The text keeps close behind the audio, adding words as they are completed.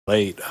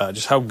late.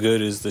 Just how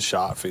good is the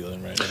shot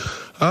feeling right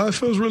now? It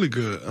feels really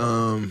good.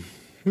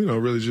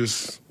 Really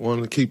just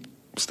wanting to keep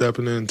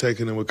stepping in and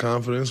taking it with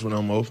confidence when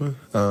I'm open.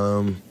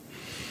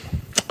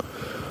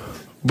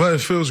 But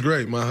it feels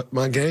great.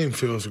 My game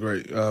feels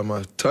great.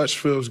 My touch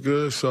feels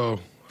good, so I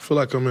feel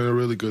like I'm in a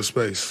really good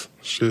space.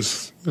 It's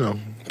just,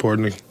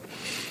 important to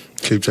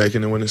keep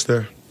taking it when it's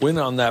there. When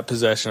on that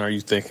possession are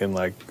you thinking,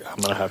 like, I'm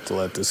going to have to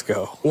let this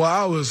go? Well,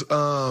 I was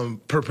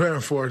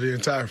preparing for the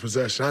entire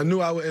possession. I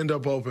knew I would end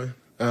up open.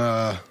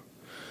 And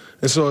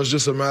so it's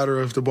just a matter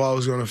of if the ball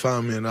was going to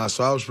find me or not.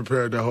 So I was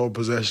prepared that whole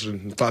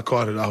possession. If I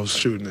caught it, I was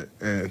shooting it.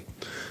 And,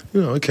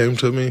 it came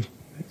to me,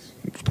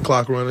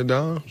 clock running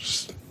down,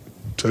 just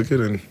took it,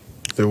 and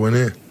it went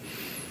in.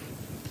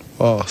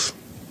 Awesome.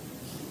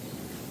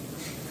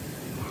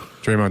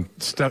 Draymond,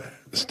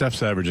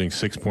 Steph's averaging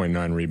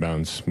 6.9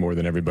 rebounds, more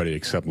than everybody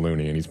except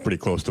Looney, and he's pretty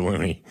close to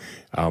Looney.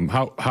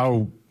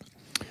 How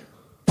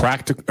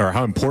practical or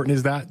how important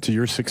is that to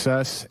your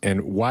success?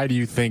 And why do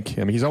you think?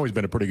 He's always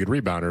been a pretty good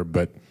rebounder,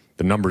 but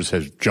the numbers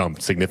has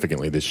jumped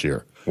significantly this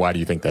year. Why do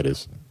you think that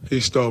is?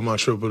 He stole my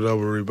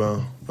triple-double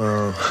rebound.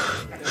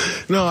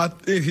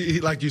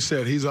 Like you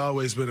said, he's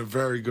always been a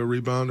very good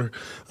rebounder.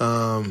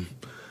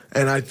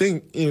 And I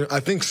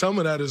think some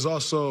of that is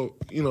also,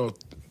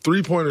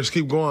 three-pointers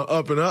keep going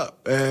up and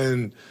up.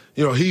 And,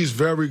 he's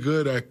very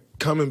good at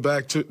coming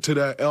back to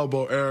that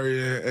elbow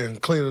area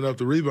and cleaning up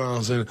the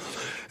rebounds. And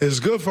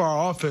it's good for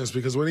our offense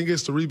because when he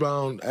gets the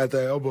rebound at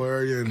that elbow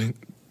area and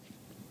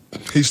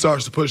he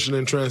starts to push it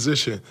in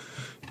transition,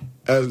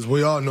 as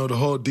we all know, the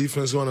whole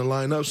defense is going to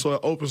line up, so it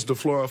opens the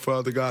floor up for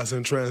other guys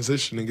in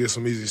transition and get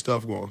some easy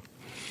stuff going.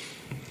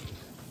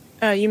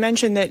 You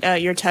mentioned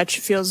that your touch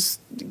feels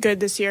good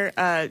this year.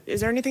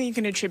 Is there anything you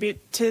can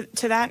attribute to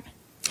that?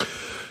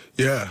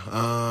 Yeah.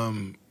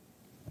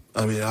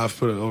 I've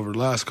put over the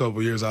last couple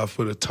of years, I've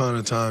put a ton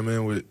of time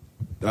in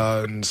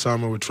the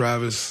summer with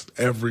Travis.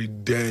 Every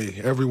day,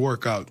 every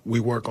workout, we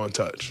work on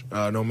touch.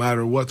 No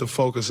matter what the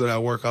focus of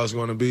that workout is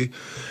going to be,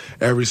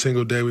 every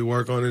single day we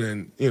work on it.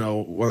 And,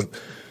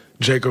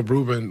 Jacob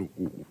Rubin,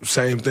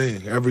 same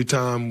thing. Every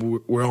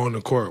time we're on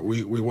the court,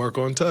 we work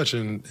on touch.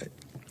 And,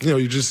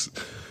 you just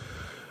 –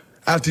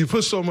 after you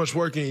put so much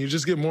work in, you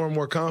just get more and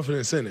more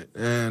confidence in it.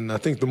 And I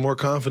think the more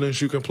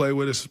confidence you can play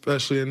with,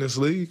 especially in this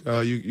league,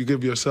 you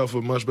give yourself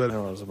a much better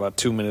 – There's about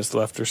 2 minutes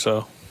left or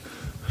so.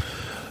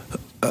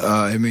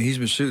 He's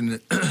been shooting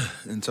it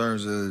in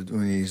terms of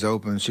when he's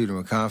open, shooting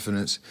with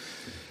confidence.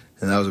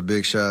 And that was a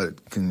big shot,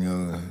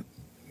 considering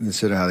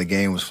how the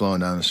game was flowing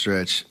down the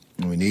stretch.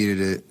 And we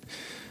needed it.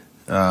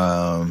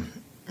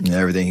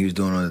 Everything he was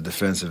doing on the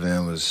defensive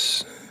end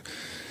was –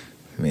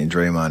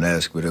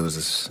 Draymond-esque, but it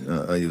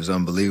was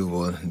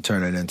unbelievable, and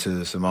turned it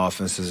into some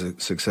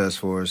offensive success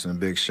for us and a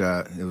big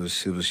shot. It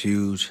was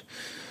huge.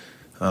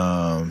 We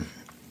want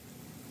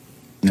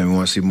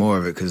to see more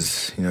of it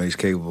because he's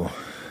capable.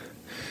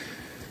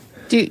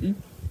 Do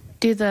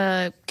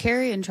the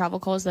carry and travel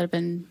calls that have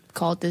been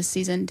called this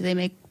season, do they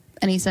make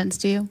any sense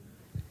to you?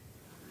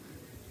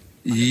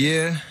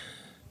 Yeah.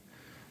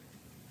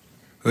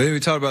 Well, we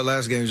talked about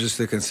last game, just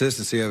the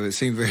consistency of it. It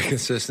seemed very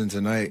consistent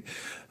tonight.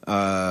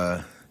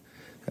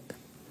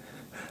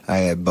 I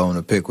had bone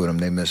to pick with them.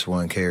 They missed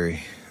one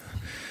carry.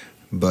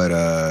 But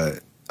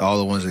all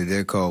the ones they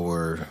did call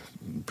were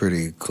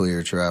pretty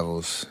clear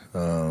travels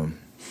and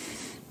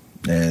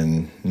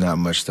not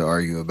much to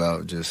argue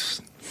about.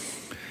 Just,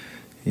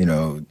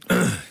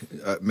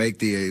 make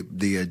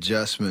the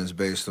adjustments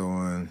based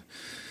on,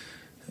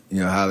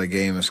 how the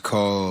game is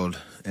called.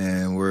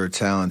 And we're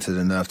talented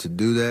enough to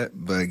do that.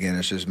 But, again,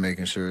 it's just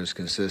making sure it's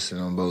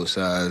consistent on both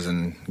sides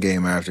and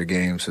game after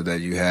game so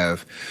that you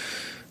have –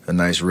 a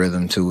nice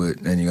rhythm to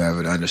it, and you have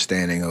an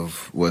understanding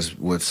of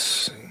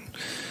what's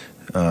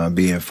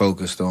being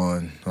focused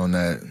on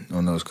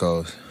those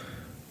calls.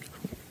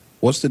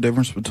 What's the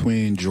difference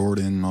between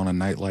Jordan on a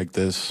night like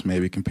this,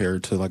 maybe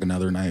compared to like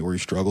another night where he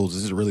struggles?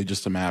 Is it really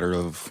just a matter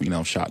of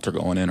shots are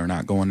going in or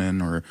not going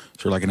in, or is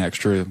there like an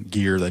extra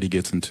gear that he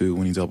gets into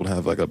when he's able to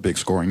have like a big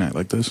scoring night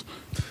like this?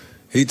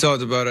 He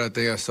talked about it. I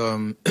think I saw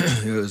him.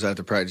 It was at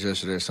the practice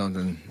yesterday or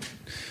something.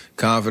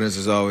 Confidence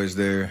is always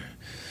there.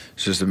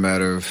 It's just a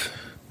matter of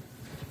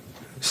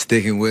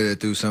sticking with it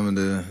through some of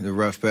the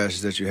rough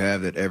patches that you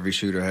have that every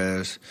shooter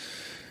has.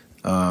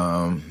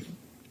 I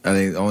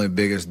think the only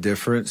biggest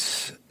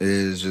difference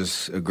is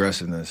just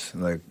aggressiveness.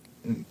 Like,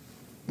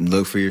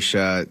 look for your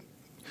shot.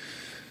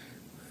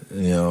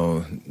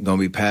 Don't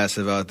be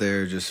passive out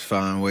there. Just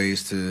find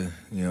ways to,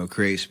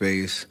 create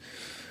space,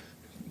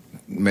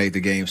 make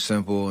the game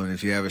simple. And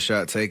if you have a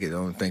shot, take it.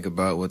 Don't think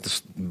about what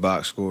the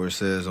box score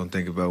says. Don't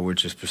think about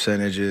what your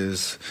percentage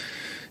is.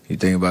 You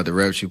think about the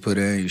reps you put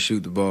in, you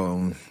shoot the ball,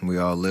 and we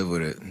all live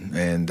with it.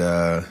 And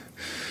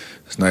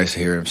it's nice to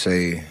hear him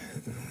say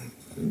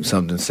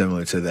something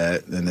similar to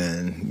that and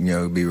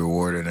then, be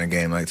rewarded in a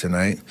game like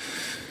tonight.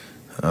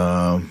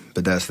 But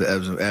that's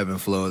the ebb and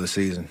flow of the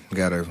season. You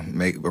got to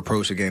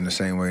approach the game the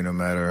same way no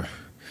matter,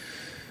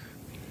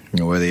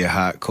 whether you're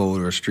hot, cold,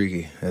 or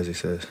streaky, as he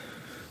says.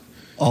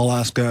 I'll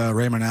ask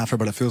Raymond after,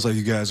 but it feels like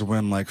you guys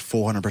win like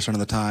 400% of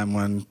the time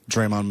when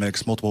Draymond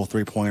makes multiple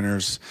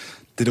three-pointers.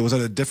 Was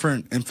it a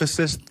different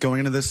emphasis going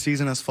into this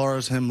season as far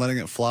as him letting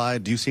it fly?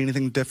 Do you see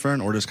anything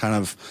different, or just kind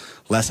of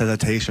less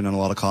hesitation and a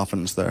lot of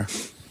confidence there?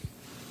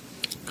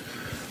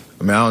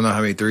 I mean, I don't know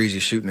how many threes you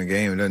shoot in a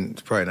game.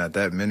 It's probably not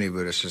that many,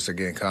 but it's just,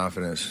 again,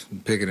 confidence.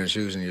 Picking and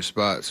choosing your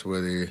spots,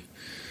 whether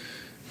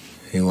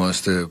he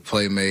wants to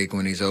play make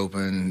when he's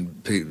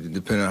open,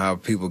 depending on how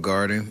people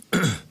guard him.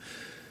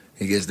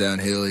 He gets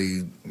downhill.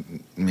 He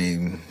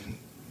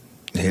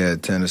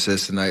had 10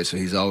 assists tonight, so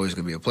he's always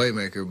going to be a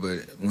playmaker.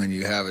 But when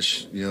you have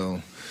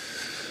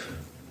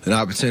an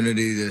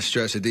opportunity to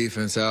stretch the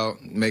defense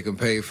out, make them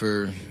pay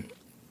for,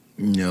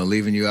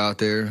 leaving you out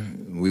there,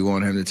 we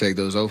want him to take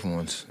those open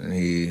ones, and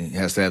he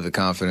has to have the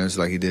confidence,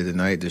 like he did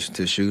tonight,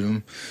 to shoot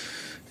them.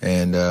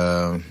 And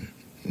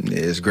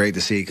it's great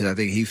to see, because I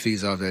think he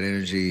feeds off that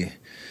energy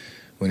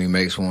when he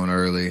makes one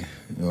early.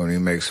 When he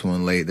makes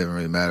one late, doesn't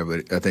really matter.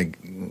 But I think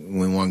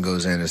when one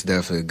goes in, it's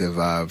definitely a good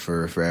vibe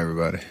for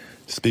everybody.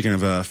 Speaking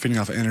of feeding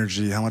off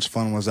energy, how much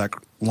fun was that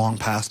long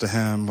pass to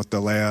him with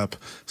the layup?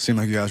 Seemed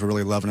like you guys were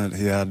really loving it.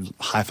 He had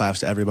high fives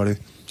to everybody.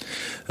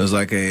 It was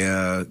like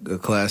a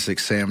classic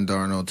Sam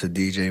Darnold to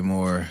DJ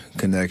Moore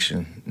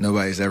connection.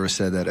 Nobody's ever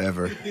said that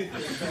ever.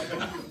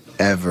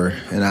 Ever.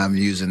 And I'm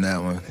using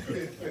that one.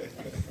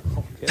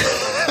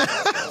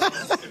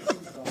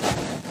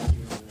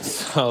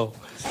 So,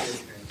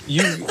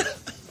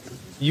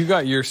 you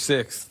got your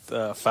sixth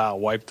foul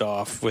wiped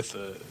off with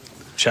a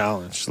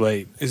challenge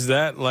late. Is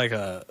that like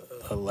a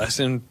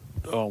lesson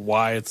on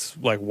why it's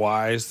like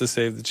wise to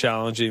save the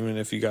challenge, even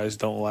if you guys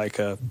don't like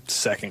a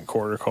second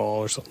quarter call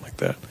or something like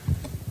that?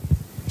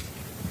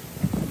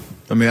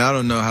 I mean, I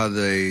don't know how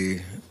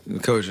the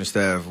coaching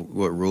staff,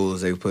 what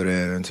rules they put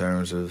in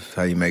terms of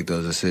how you make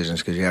those decisions,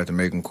 because you have to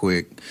make them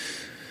quick.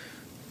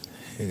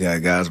 You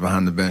got guys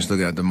behind the bench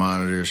looking at the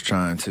monitors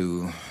trying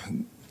to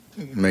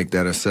make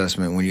that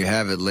assessment. When you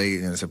have it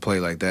late and it's a play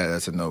like that,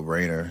 that's a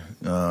no-brainer.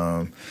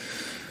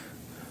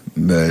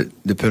 But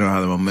depending on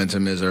how the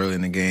momentum is early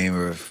in the game,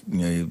 or if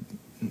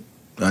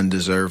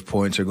undeserved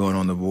points are going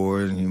on the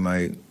board, you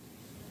might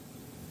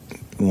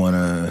want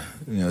to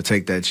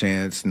take that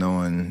chance,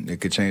 knowing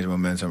it could change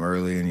momentum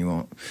early, and you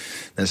won't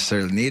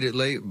necessarily need it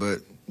late,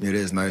 but it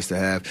is nice to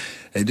have.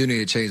 They do need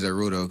to change that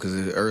rule, though,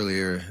 because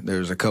earlier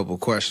there's a couple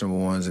questionable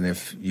ones, and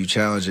if you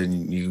challenge it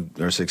and you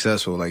are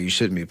successful, like, you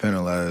shouldn't be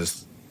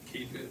penalized.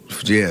 Keep it.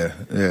 Yeah,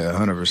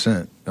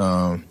 100%.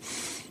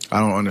 I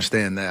don't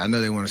understand that. I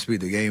know they want to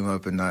speed the game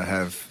up and not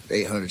have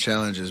 800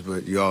 challenges,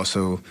 but you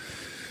also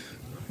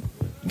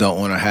don't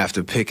want to have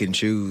to pick and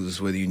choose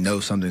whether you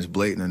know something's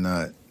blatant or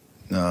not,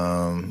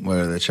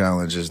 whether the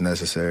challenge is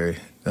necessary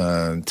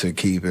to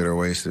keep it or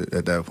waste it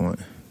at that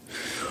point.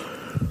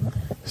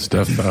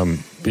 Steph,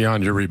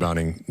 beyond your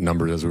rebounding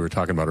numbers, as we were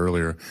talking about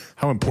earlier,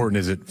 how important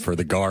is it for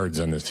the guards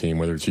on this team,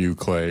 whether it's you,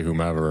 Clay,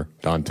 whomever,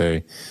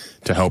 Daunte,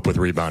 to help with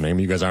rebounding? I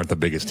mean, you guys aren't the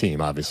biggest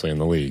team, obviously, in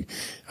the league.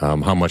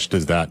 How much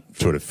does that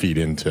sort of feed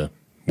into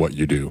what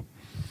you do?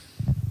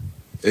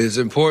 It's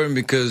important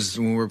because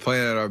when we're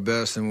playing at our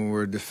best and when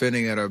we're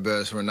defending at our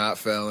best, we're not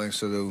fouling.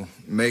 So the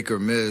make or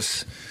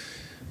miss,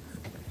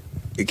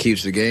 it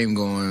keeps the game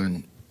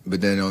going. But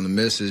then on the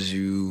misses,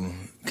 you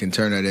can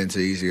turn that into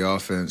easy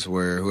offense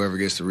where whoever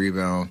gets the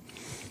rebound,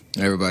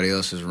 everybody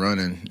else is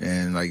running.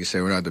 And like you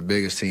said, we're not the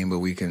biggest team, but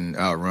we can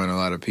outrun a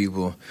lot of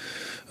people,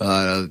 a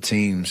lot of other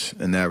teams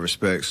in that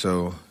respect.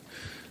 So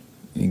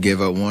you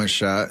give up one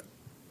shot,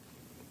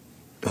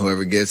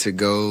 whoever gets it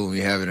go,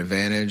 you have an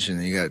advantage,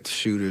 and you got the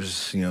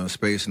shooters,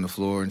 space on the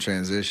floor in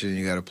transition.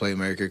 You got a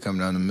playmaker come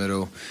down the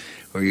middle.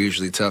 We're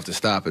usually tough to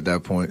stop at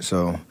that point.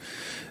 So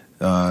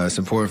it's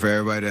important for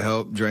everybody to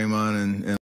help Draymond and